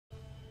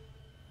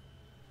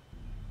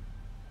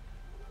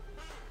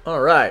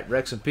Alright,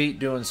 Rex and Pete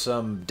doing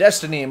some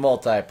Destiny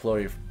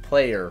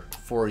multiplayer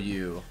for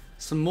you.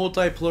 Some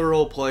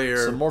multi-plural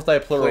player. Some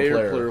multi-plural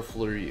player.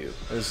 For you.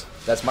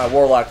 That's my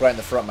warlock right in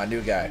the front, my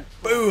new guy.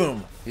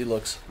 Boom! He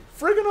looks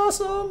friggin'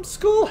 awesome!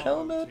 Skull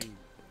helmet!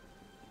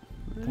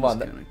 Come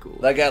on, Cool.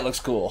 that guy looks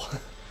cool.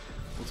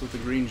 What's with the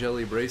green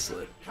jelly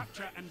bracelet?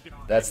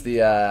 That's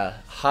the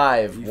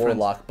Hive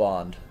warlock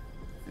bond.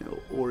 You know,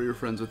 or you're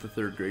friends with the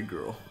 3rd grade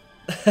girl.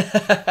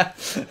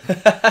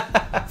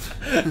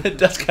 It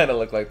does kind of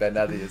look like that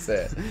now that you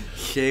say it.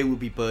 They will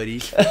be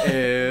buddies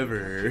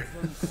forever.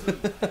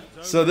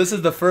 So this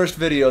is the first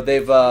video.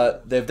 They've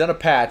done a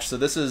patch. So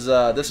this is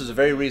a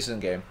very recent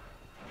game.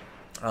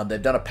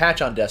 They've done a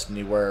patch on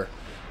Destiny where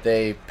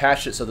they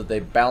patched it so that they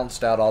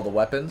balanced out all the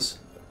weapons.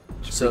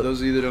 So for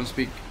those of you that don't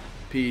speak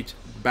Pete,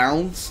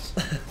 balanced.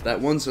 That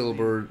one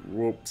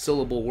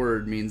syllable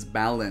word means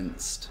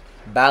balanced.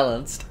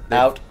 Balanced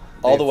out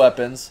all the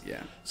weapons.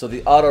 Yeah. So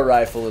the auto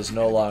rifle is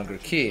no longer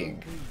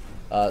keying.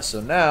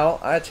 So now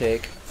I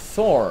take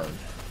Thorn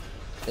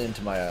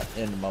into my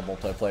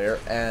multiplayer,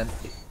 and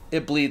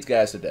it bleeds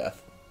guys to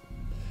death.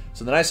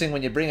 So the nice thing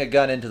when you bring a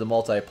gun into the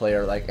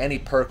multiplayer, like any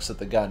perks that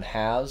the gun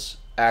has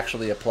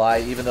actually apply,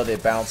 even though they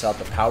balance out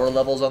the power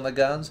levels on the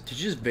guns. Did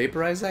you just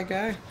vaporize that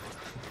guy?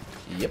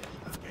 Yep.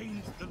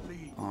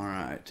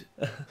 Alright.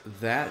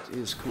 That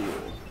is cool.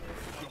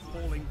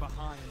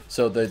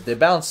 So they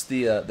balance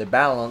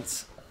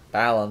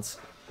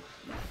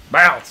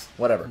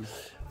whatever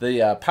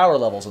the power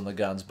levels on the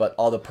guns, but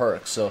all the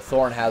perks. So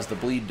Thorn has the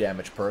bleed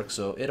damage perk,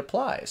 so it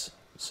applies.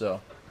 So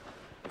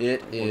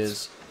it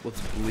is. What's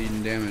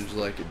bleeding damage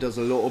like? It does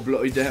a lot of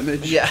bloody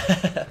damage. Yeah,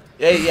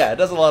 yeah, it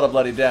does a lot of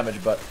bloody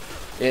damage, but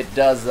it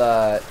does.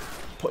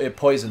 It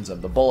poisons them.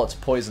 The bullets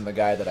poison the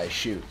guy that I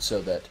shoot,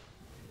 so that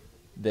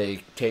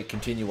they take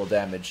continual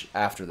damage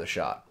after the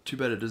shot. Too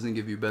bad it doesn't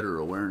give you better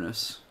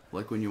awareness.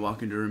 Like when you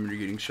walk into a room and you're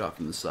getting shot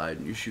from the side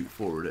and you shoot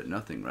forward at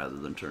nothing rather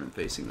than turn and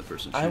facing the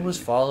person shooting I was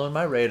you. following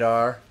my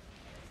radar.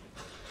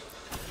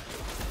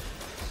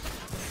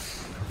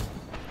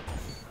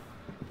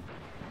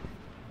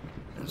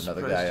 There's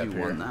another guy up here.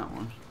 Won that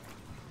one.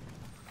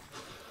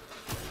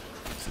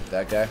 See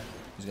that guy?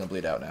 He's gonna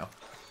bleed out now.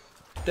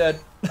 Dead.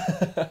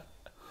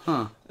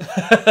 Huh.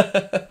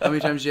 How many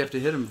times do you have to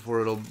hit him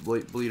before it'll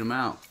bleed him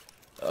out?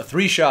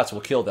 3 shots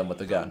will kill them with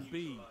the gun.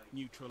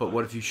 But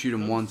what if you shoot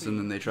them once and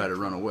then they try to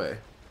run away?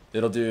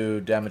 It'll do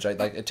damage.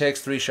 Like it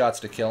takes 3 shots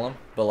to kill them,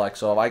 but like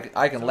so, if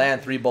I can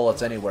land 3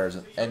 bullets anywheres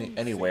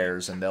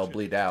and they'll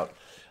bleed out.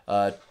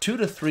 2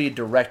 to 3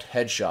 direct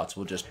headshots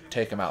will just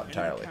take them out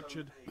entirely.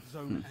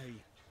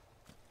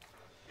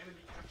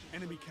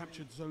 Enemy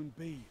captured zone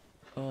B.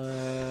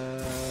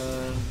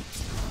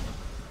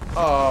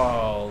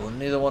 Oh,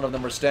 neither one of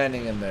them were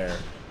standing in there.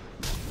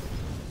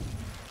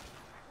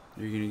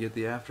 Are you gonna get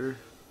the after?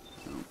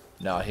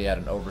 No, he had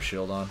an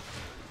overshield on.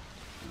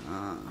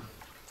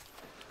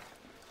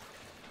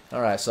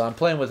 Alright, so I'm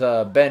playing with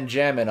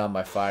Benjamin on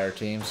my fire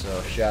team,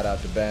 so shout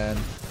out to Ben.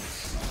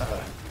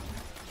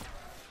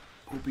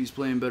 Hope he's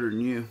playing better than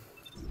you.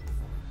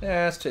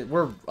 Yeah,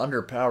 we're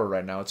under power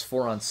right now. It's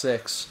 4 on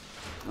 6.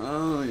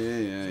 Oh,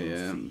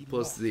 yeah.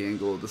 Plus the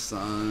angle of the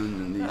sun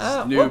and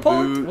these new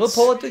boots. We'll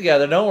pull it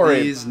together. Don't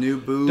worry. These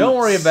new boots. Don't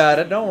worry about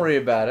it. Don't worry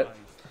about it.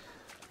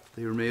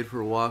 They were made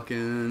for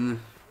walking.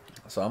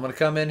 So I'm going to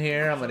come in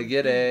here. I'm going to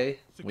get A.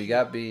 We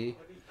got B.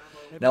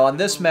 Now on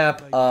this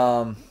map,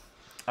 I'm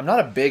not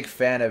a big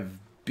fan of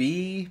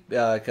B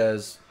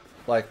because,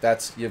 like,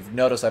 you've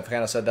noticed I've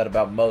kind of said that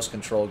about most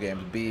control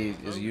games. B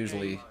is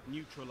usually...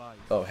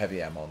 Oh,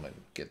 heavy ammo. I'm going to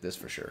get this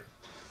for sure.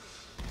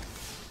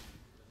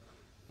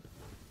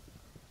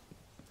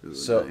 Ooh,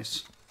 So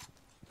nice.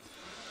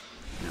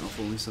 Now, if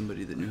only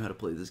somebody that knew how to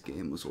play this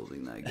game was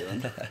holding that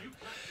gun.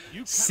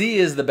 C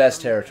is the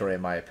best territory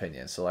in my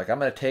opinion. So like I'm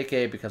going to take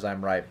A because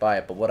I'm right by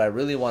it. But what I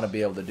really want to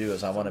be able to do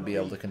is I want to be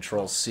able to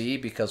control C,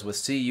 because with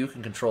C you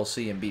can control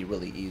C and B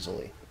really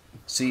easily.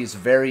 C is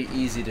very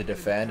easy to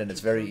defend, and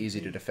it's very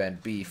easy to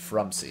defend B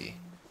from C.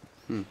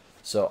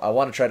 So I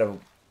want to try to...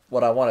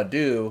 What I want to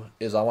do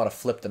is I want to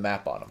flip the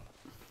map on them.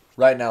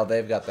 Right now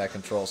they've got that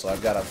control, so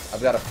I've got to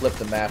flip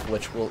the map,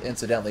 which will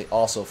incidentally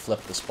also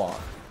flip the spawn.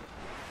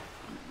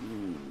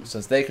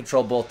 Since they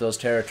control both those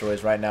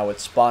territories, right now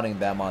it's spawning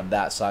them on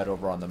that side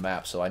over on the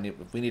map. So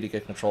we need to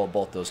get control of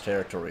both those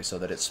territories so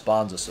that it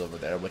spawns us over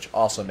there, which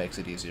also makes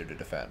it easier to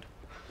defend.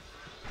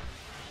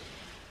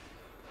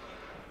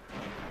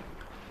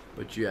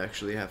 But you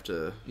actually have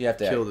to,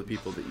 kill the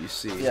people that you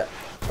see. Yeah.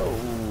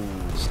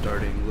 Oh.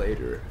 Starting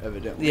later,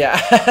 evidently.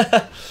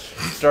 Yeah.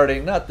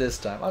 Starting not this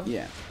time.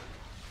 Yeah.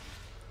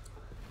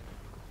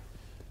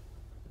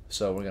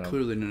 So we're gonna.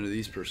 Clearly, none of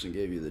these person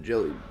gave you the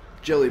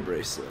jelly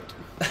bracelet.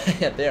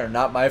 Yeah, they are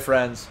not my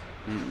friends.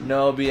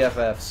 No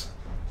BFFs.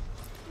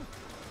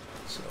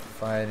 So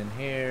fight in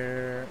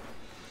here.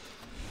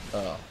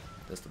 Oh,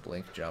 that's the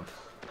blink jump.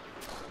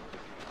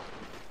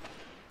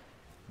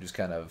 Just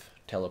kind of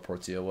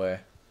teleports you away.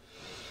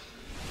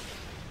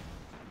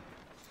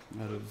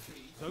 Out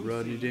of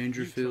Rodney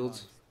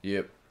Dangerfield's.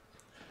 Yep.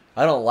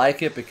 I don't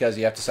like it because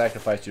you have to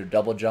sacrifice your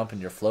double jump and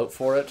your float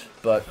for it,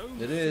 but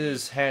it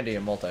is handy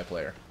in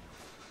multiplayer.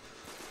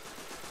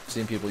 I've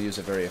seen people use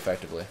it very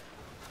effectively.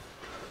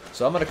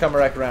 So I'm going to come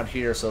back around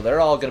here, so they're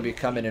all going to be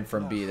coming in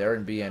from B. They're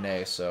in B and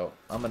A, so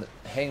I'm going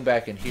to hang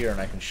back in here,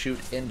 and I can shoot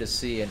into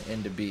C and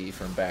into B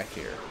from back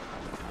here.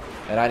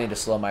 And I need to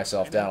slow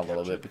myself down a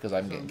little bit because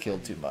I'm getting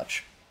killed too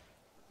much.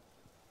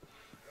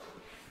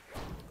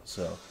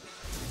 So,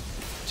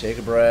 take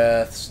a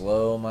breath,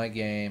 slow my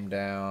game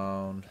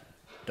down.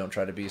 Don't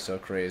try to be so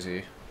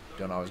crazy.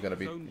 Don't always gotta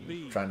be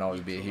trying to always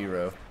be a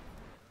hero.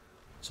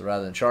 So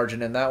rather than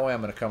charging in that way,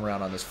 I'm gonna come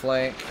around on this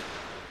flank.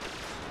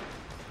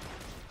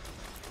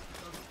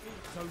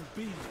 Zone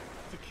B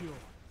secure.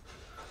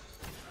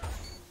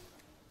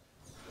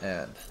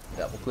 And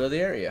that will clear the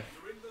area.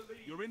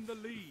 You're in the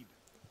lead.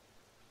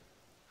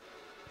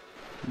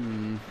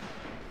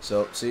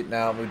 So see,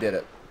 now we did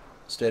it.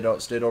 Stayed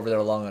over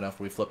there long enough.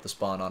 We flipped the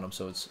spawn on them,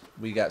 so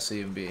we got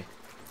C and B.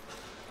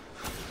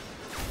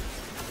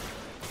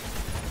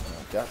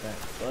 Got that,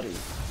 buddy.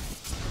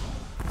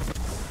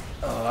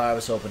 Oh, I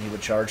was hoping he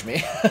would charge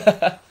me.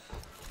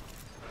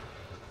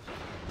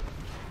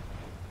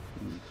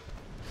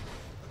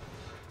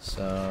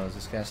 So, is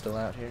this guy still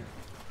out here?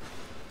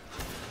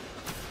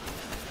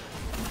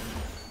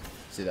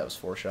 See, that was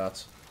 4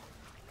 shots.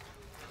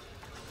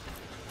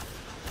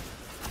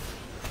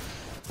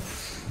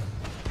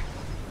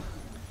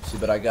 See,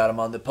 but I got him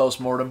on the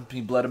post-mortem.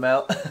 He bled him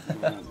out.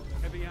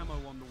 Heavy ammo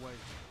on the way.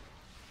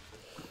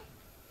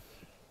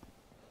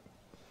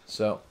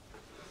 So,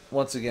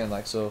 once again,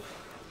 like so,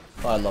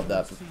 oh, I love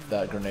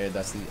that grenade.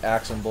 That's the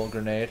axe and bolt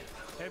grenade.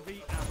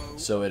 Heavy ammo.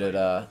 So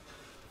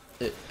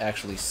it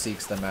actually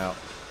seeks them out.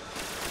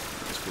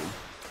 That's cool.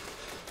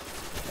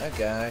 That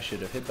guy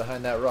should have hid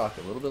behind that rock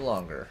a little bit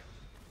longer.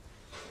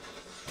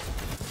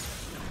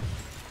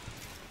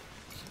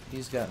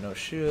 He's got no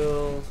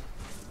shield.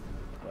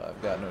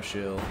 I've got no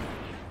shield.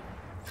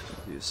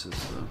 This is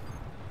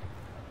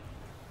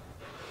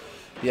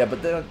Yeah,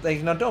 but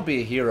you know, don't be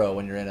a hero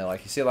when you're in it.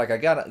 Like you see, like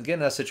get in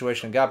that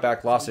situation, got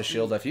back, lost his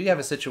shield. If you have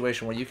a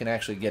situation where you can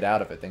actually get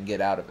out of it, then get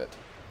out of it.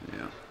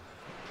 yeah.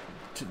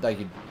 Like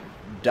you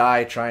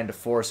die trying to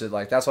force it.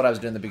 Like that's what I was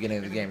doing in the beginning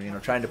of the game. You know,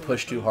 trying to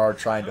push too hard,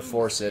 trying to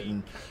force it,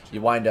 and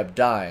you wind up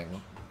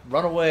dying.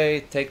 Run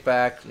away, take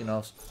back. You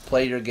know,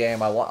 play your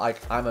game.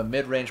 I'm a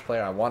mid-range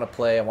player. I want to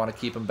play. I want to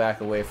keep him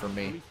back away from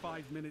me. Only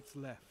 5 minutes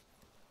left.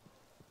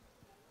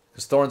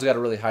 Because Thorn's got a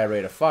really high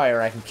rate of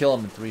fire. I can kill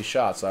him in 3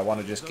 shots. So I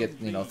want to just get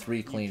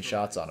 3 clean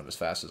shots on him as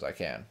fast as I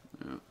can.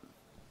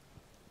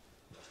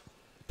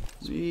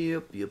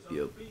 Yep.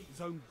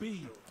 Zone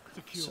B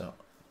secure. So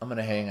I'm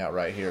gonna hang out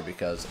right here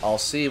because I'll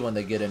see when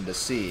they get into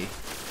C,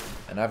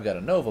 and I've got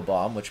a Nova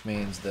Bomb, which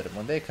means that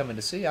when they come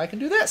into C, I can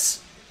do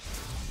this.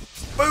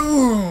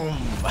 Boom!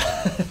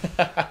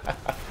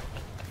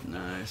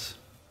 Nice.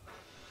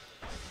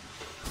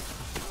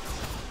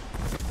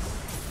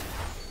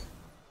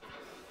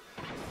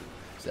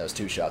 So that was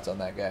 2 shots on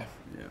that guy.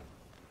 Yeah.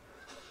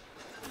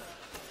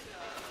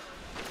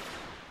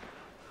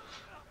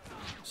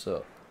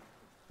 So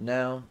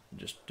now I'm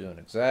just doing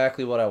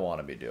exactly what I want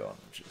to be doing,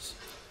 which is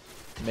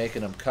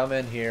making them come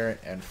in here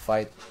and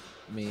fight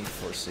me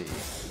for C.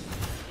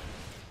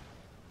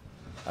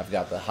 I've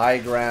got the high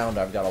ground.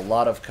 I've got a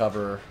lot of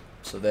cover,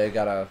 so they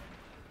gotta.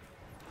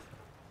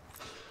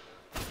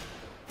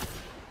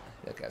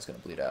 That guy's gonna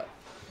bleed out.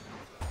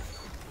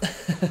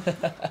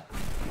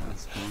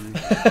 That's funny.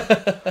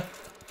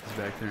 He's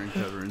back there in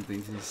cover and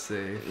thinks he's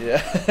safe.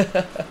 Yeah.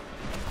 But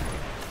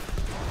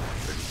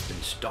he's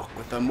been stuck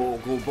with a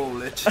mogul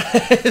bullet.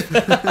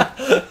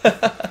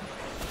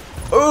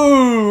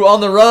 Ooh, on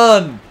the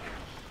run.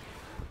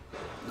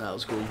 That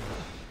was cool.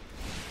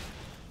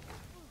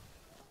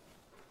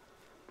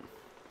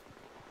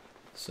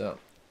 So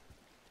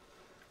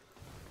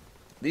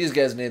these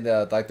guys need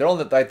their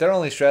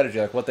only strategy.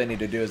 Like what they need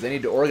to do is they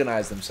need to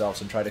organize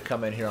themselves and try to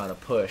come in here on a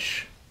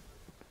push.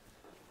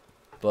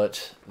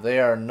 But they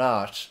are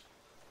not.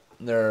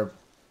 You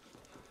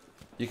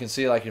can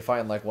see like you're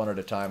fighting like one at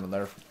a time,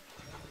 and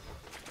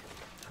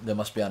they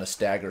must be on a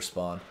stagger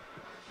spawn.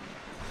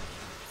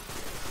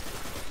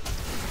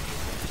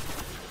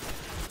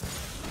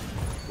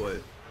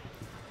 What?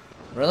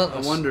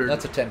 Relentless. I wondered.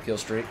 That's a 10-kill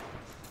streak.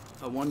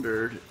 I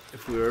wondered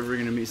if we were ever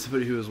going to meet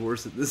somebody who was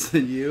worse at this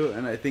than you,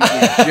 and I think we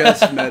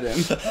just met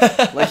him.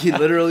 Like, he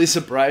literally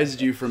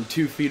surprised you from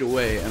 2 feet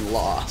away and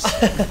lost.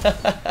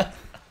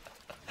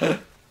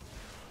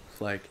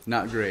 Like,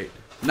 not great.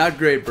 Not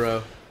great,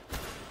 bro.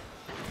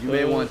 You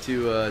may want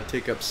to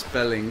take up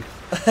spelling.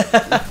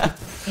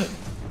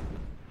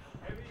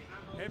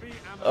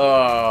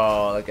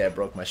 Oh, that guy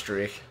broke my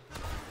streak.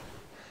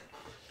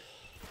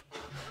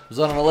 Was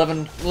on an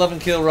 11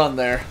 kill run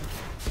there.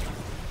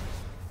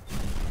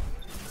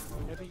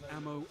 Heavy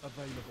ammo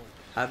available.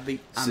 Have the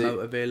See, ammo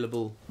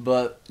available.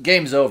 But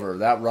game's over.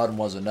 That run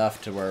was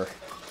enough to where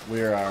we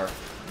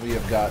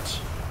have got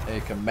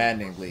a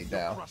commanding lead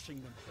now.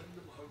 Crushing them.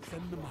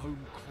 Send them home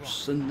crying.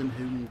 Send them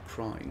home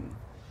crying.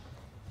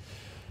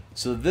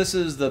 So this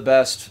is the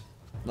best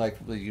like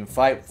you can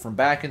fight from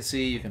back in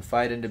C, you can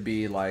fight into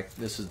B. Like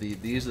these are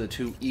the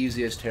two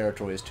easiest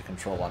territories to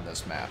control on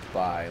this map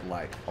by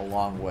like a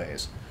long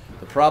ways.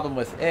 The problem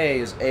with A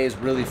is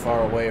really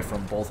far away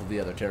from both of the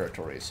other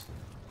territories.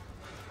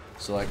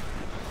 So like,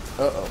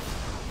 uh-oh.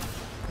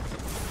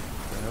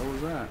 What the hell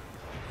was that?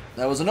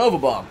 That was a Nova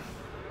Bomb.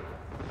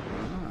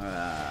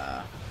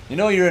 Ah. You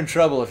know you're in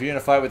trouble if you're in a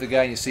fight with a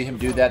guy and you see him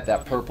do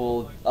that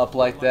purple up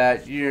like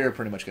that, you're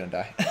pretty much gonna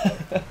die.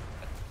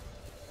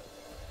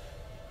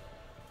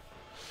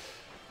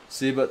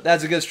 See, but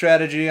that's a good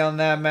strategy on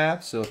that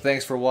map. So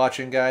thanks for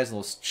watching, guys. And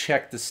let's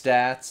check the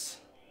stats.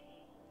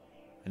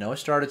 I know it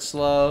started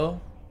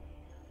slow.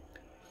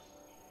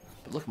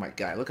 But look at my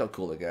guy. Look how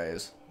cool the guy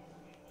is.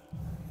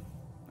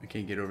 I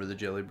can't get over the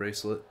jelly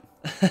bracelet.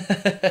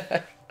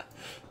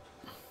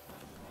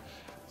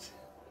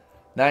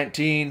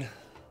 19.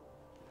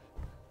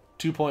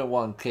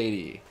 2.1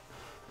 KD.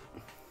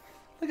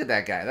 Look at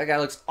that guy. That guy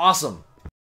looks awesome.